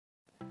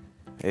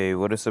Hey,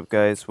 what is up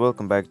guys?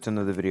 Welcome back to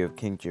another video of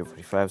King Geo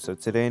 45. So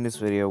today in this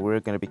video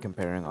we're going to be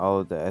comparing all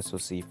of the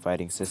SOC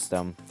fighting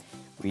system.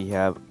 We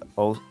have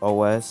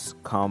OS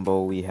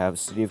combo, we have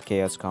City of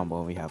Chaos combo,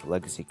 and we have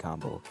Legacy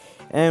combo.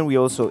 And we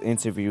also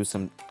interview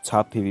some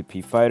top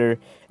PvP fighter,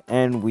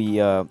 and we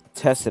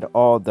tested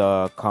all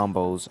the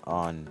combos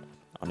on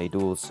a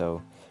duel.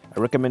 So I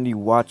recommend you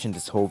watching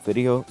this whole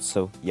video.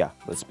 So yeah,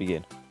 let's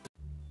begin.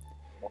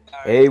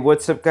 Hey,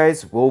 what's up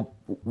guys? Well,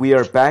 we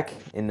are back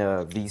in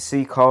the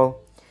VC call.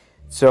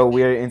 So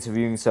we are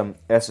interviewing some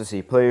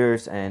SOC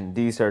players, and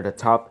these are the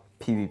top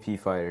PvP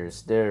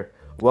fighters. They're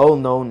well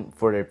known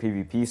for their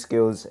PvP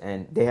skills,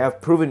 and they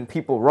have proven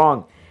people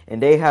wrong,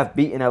 and they have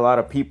beaten a lot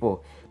of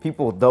people.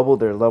 People double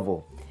their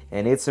level,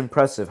 and it's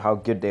impressive how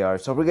good they are.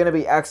 So we're going to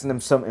be asking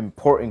them some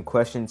important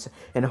questions,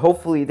 and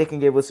hopefully they can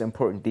give us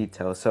important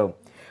details. So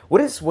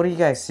what are you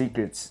guys'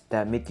 secrets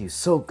that make you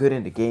so good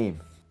in the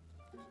game?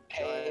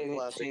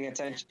 Paying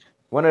attention.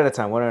 One at a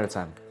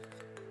time.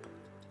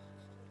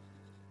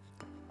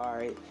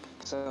 Alright,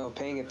 so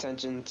paying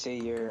attention to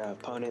your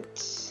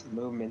opponent's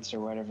movements or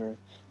whatever,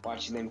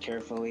 watching them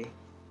carefully.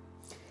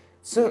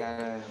 So you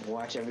gotta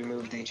watch every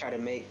move they try to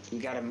make. You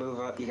gotta move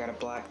up, you gotta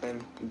block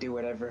them, do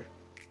whatever.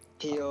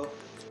 Heal.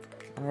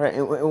 Alright,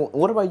 and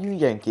what about you,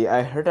 Yankee?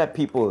 I heard that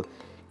people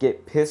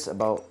get pissed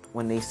about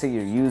when they see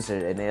your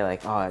user and they're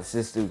like, oh, it's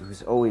this dude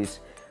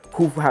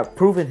who have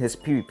proven his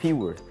PvP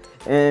worth.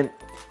 And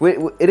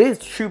it is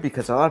true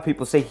because a lot of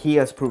people say he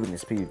has proven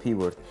his PvP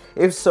worth.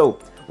 If so,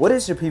 what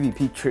is your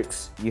PvP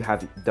tricks you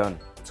have done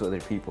to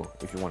other people,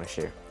 if you want to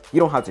share?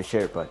 You don't have to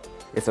share it, but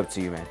it's up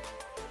to you, man.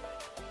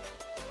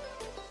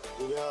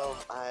 You know,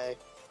 I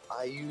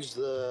use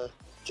the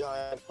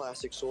giant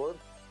plastic sword,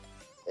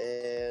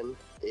 and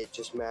it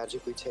just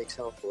magically takes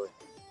health away.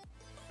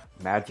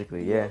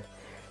 Magically, yeah.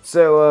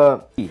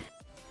 So,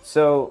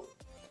 so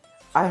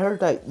I heard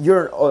that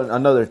you're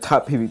another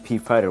top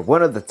PvP fighter,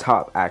 one of the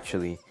top,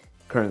 actually,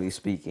 currently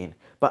speaking.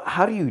 But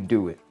how do you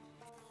do it?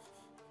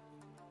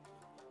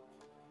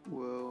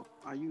 Well,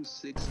 I use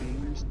 6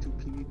 singers to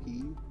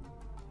PvP,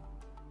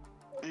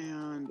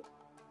 and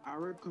I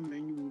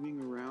recommend you moving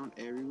around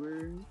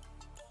everywhere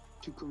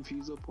to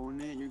confuse the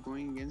opponent you're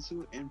going against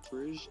you. And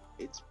first,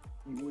 it's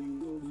what you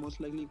will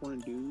most likely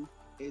want to do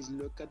is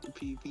look at the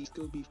PvP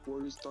skills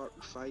before you start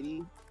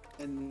fighting,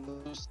 and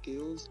those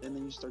skills, and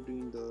then you start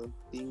doing the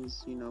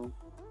things.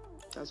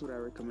 That's what I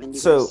recommend.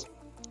 So,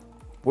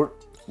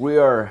 we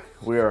are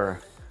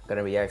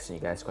gonna be asking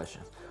you guys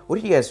questions.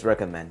 What do you guys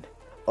recommend?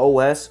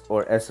 OS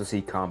or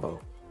SOC combo?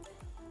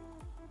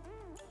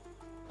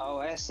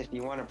 OS, if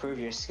you want to prove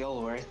your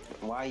skill worth,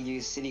 why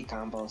use city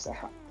combos?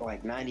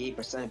 Like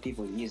 98% of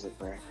people use it,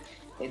 bro.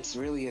 It's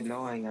really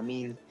annoying. I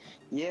mean,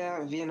 yeah,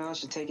 VNL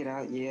should take it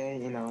out. Yeah,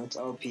 it's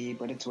OP,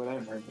 but it's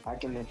whatever. I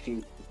can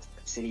defeat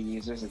city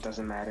users, it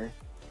doesn't matter.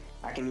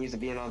 I can use a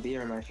BNLB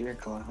or my Fear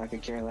Claw. I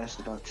could care less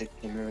about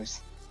ticking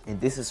moves. And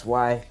this is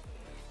why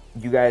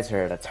you guys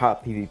are the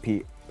top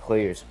PvP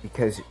players,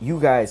 because you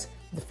guys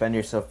defend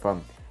yourself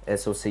from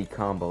SOC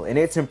combo, and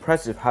it's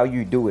impressive how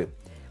you do it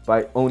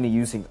by only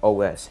using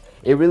OS.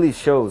 It really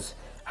shows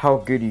how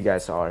good you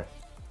guys are.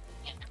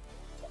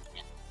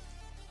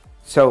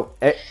 So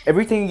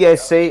everything you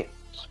guys say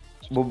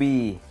will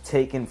be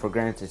taken for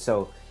granted.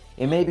 So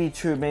it may be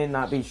true, it may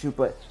not be true,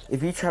 but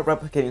if you try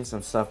replicating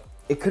some stuff,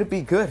 it could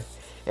be good.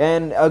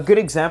 And a good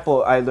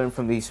example I learned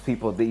from these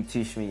people they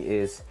teach me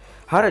is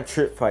how to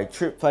trip fight.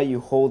 Trip fight,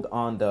 you hold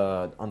on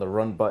the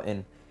run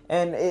button,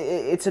 and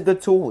it's a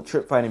good tool,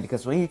 trip fighting,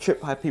 because when you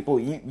trip fight people,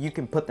 you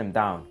can put them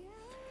down.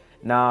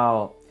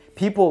 Now,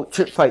 people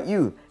trip fight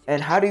you,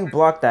 and how do you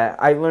block that?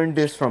 I learned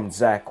this from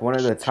Zach, one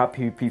of the top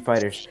PvP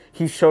fighters.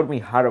 He showed me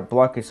how to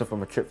block yourself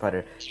from a trip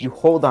fighter. You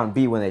hold on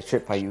B when they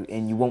trip fight you,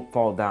 and you won't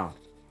fall down.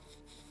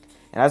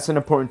 And that's an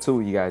important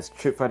tool, you guys.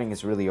 Trip fighting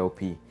is really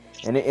OP.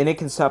 And it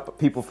can stop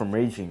people from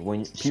raging.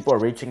 When people are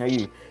raging at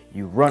you,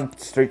 you run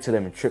straight to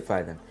them and trip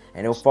fight them.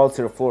 And they'll fall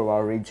to the floor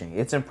while raging.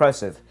 It's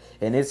impressive.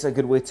 And it's a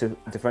good way to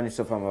defend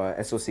yourself from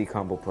a SOC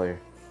combo player.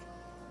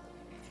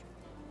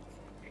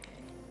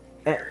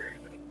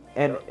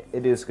 And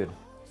it is good.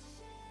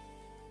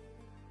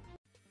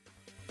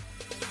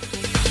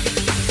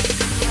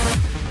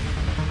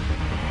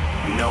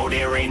 No,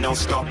 there ain't no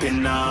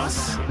stopping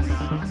us.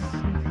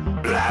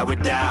 Fly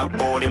without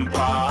boarding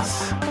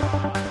pass.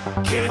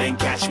 Couldn't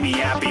catch me,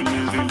 I be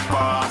moving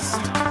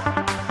fast.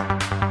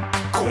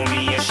 Call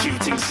me a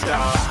shooting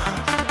star.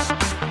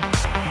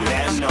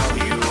 Let 'em know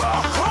who you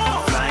are.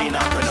 Flying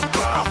up in a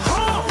bar.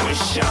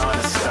 Wish on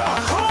a star.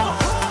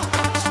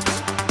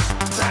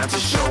 Time to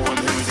show 'em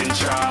who's in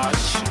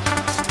charge.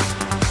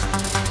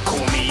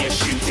 Call me a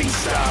shooting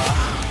star.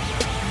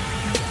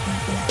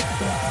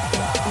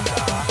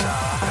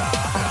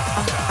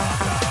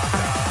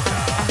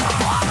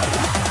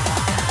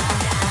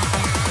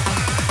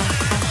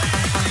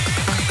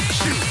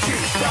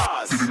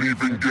 Didn't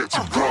even get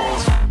to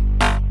bronze.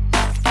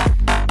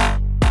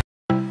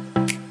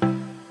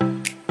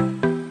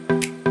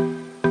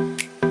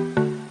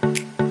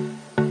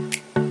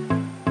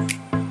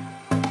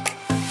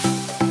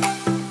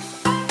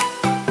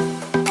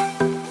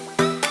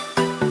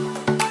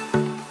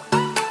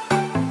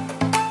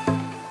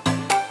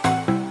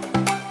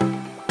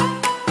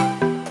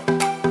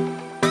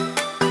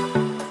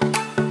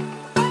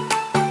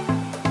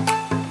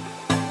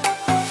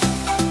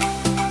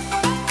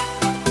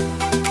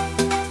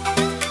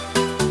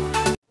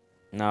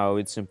 now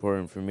it's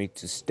important for me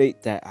to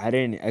state that I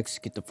didn't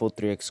execute the full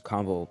 3x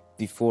combo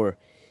before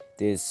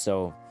this,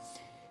 so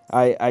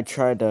I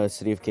tried the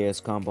City of Chaos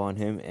combo on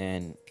him,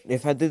 and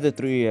if I did the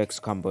 3x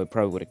combo, it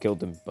probably would have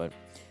killed him, but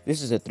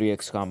this is a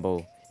 3x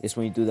combo. It's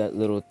when you do that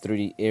little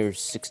 3 air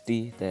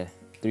 60, the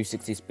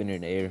 360 spin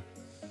in the air,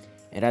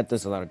 and that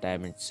does a lot of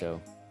damage.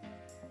 So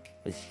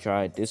let's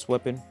try this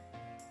weapon.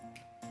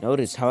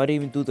 Notice how I didn't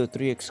even do the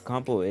 3x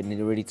combo and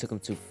it already took him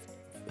to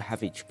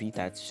half HP.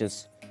 That's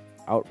just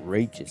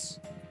outrageous.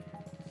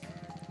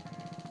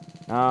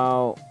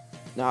 Now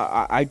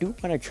I do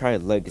want to try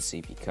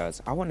Legacy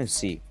because I want to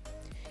see,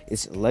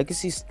 is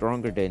Legacy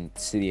stronger than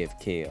City of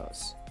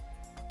Chaos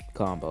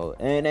combo?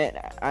 And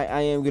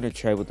I am gonna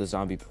try with the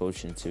Zombie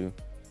Potion too.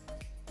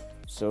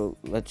 So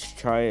let's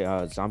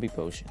try Zombie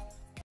Potion.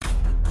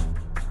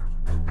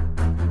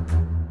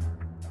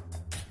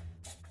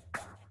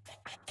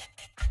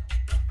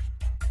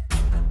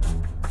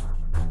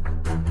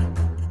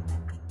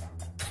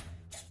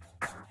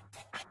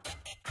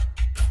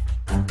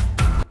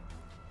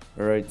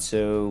 Alright,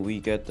 so we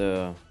got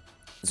the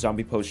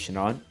Zombie Potion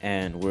on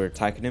and we're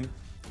attacking him.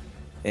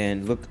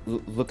 And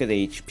look at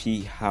the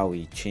HP, how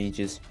he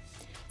changes.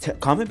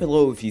 Comment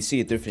below if you see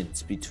a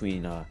difference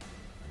between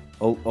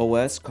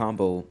OS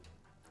combo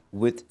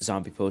with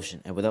Zombie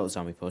Potion and without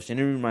Zombie Potion.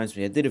 It reminds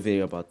me, I did a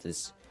video about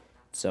this,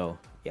 so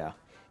yeah,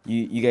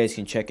 you guys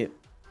can check it.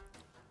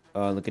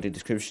 Look at the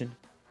description.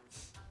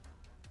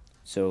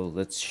 So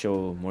let's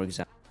show more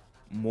examples.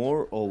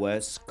 More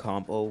OS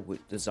combo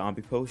with the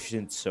Zombie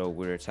Potion, so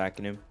we're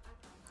attacking him,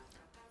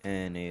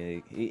 and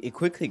it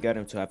quickly got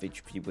him to half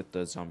HP with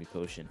the Zombie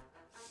Potion.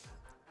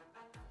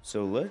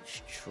 So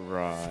let's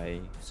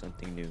try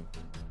something new.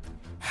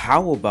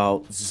 How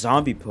about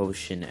Zombie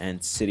Potion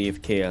and City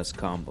of Chaos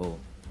combo?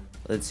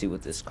 Let's see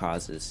what this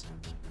causes.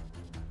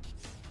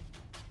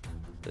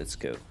 Let's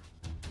go.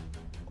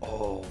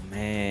 Oh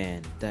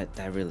man, that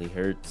really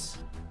hurts.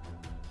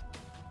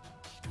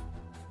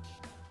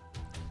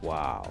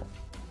 Wow.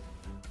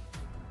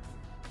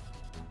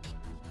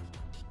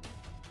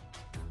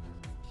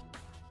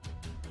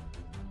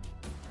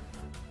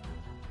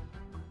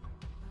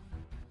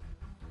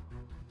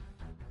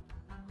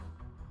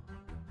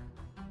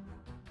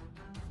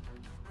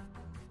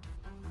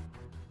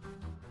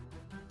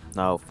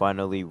 Now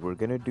finally we're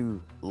gonna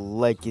do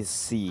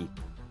Legacy.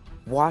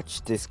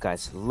 Watch this,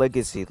 guys.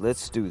 Legacy.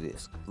 Let's do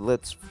this.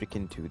 Let's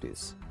freaking do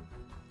this.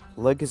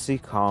 Legacy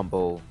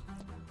combo.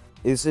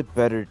 Is it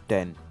better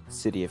than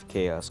City of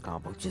Chaos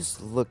combo?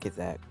 Just look at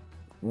that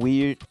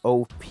weird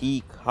OP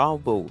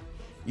combo.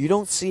 You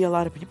don't see a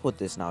lot of people with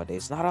this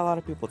nowadays. Not a lot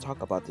of people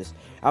talk about this.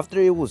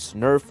 After it was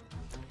nerfed,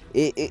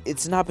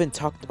 it's not been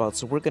talked about,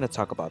 so we're gonna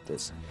talk about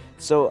this.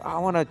 So I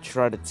want to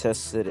try to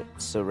test it.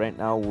 So right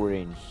now we're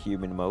in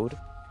human mode,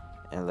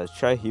 and let's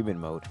try human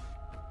mode.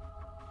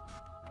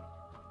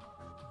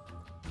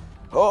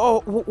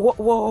 Oh,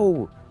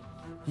 whoa.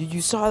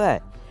 You saw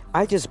that?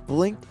 I just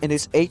blinked and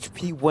his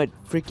HP went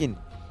freaking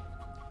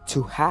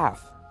to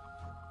half.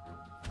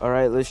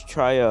 Alright, let's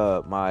try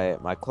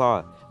my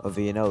claw of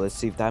VNL. Let's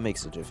see if that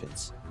makes a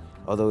difference.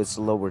 Although it's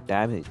lower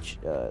damage.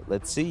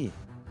 Let's see.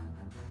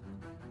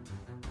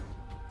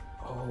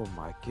 Oh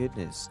my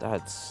goodness,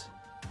 that's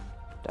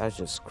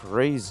just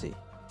crazy.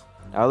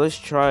 Now let's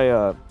try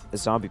a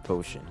Zombie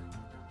Potion.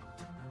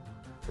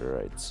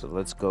 Alright, so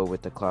let's go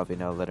with the claw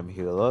VNL, let him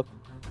heal up.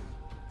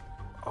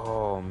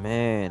 Oh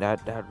man,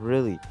 that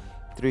really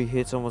 3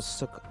 hits almost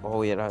stuck.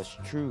 Oh yeah, that's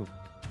true.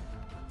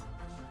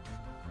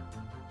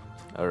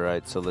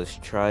 Alright, so let's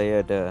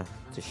try the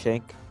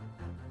shank,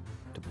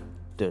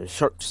 the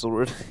sharp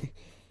sword.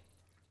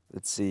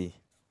 Let's see.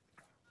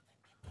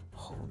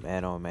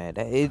 Oh man,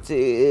 it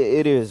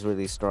is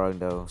really strong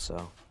though.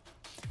 So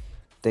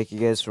thank you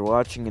guys for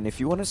watching, and if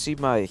you want to see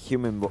my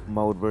human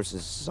mode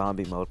versus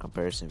zombie mode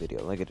comparison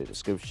video, link in the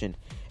description.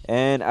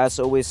 And as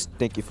always,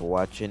 thank you for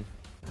watching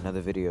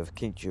another video of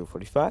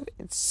KingGeo45,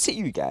 and see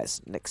you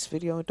guys next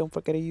video. And don't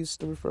forget to use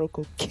the referral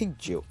code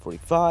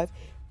KingGeo45.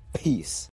 Peace.